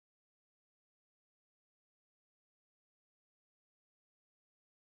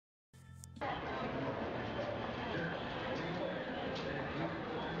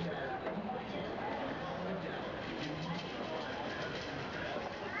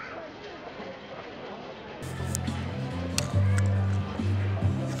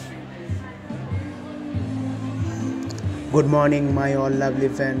Good morning, my all lovely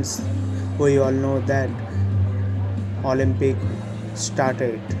friends. We all know that Olympic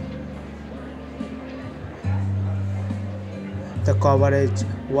started. The coverage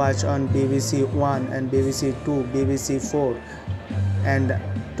was on BBC One and BBC Two, BBC Four, and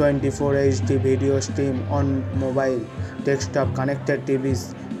 24 HD video stream on mobile, desktop, connected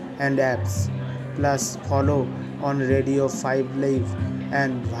TVs and apps. Plus follow on Radio 5 Live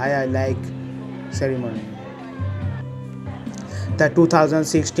and via like ceremony. The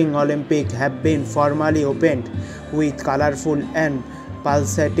 2016 Olympics have been formally opened with colorful and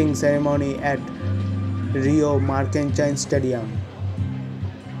pulsating ceremony at Rio Mercantile Stadium.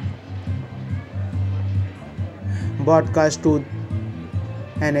 Broadcast to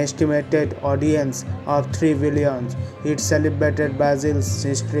an estimated audience of 3 billion, it celebrated Brazil's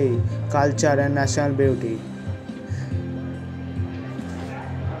history, culture and national beauty.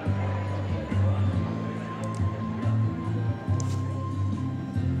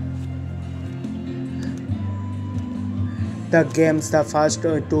 The games, the first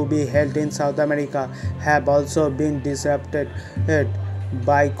to be held in South America, have also been disrupted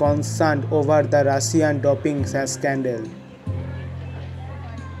by concern over the Russian doping scandal.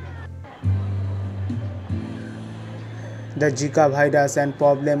 The Zika virus and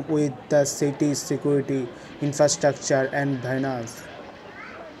problem with the city's security, infrastructure and finance.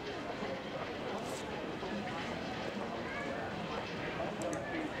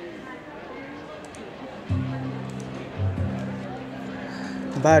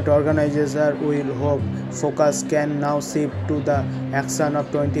 But organizers will hope focus can now shift to the action of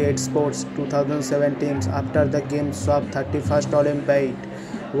 28 sports 2017 after the games of 31st Olympiad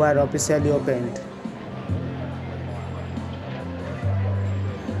were officially opened.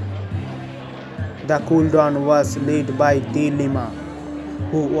 The cool-down was led by De Lima,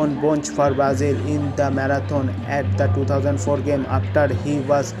 who won bronze for Brazil in the marathon at the 2004 game after he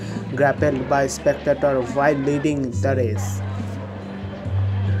was grappled by spectators while leading the race.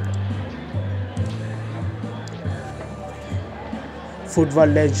 Football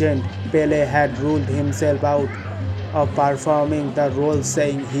legend Pele had ruled himself out of performing the role,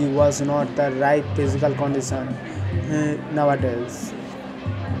 saying he was not the right physical condition nowadays.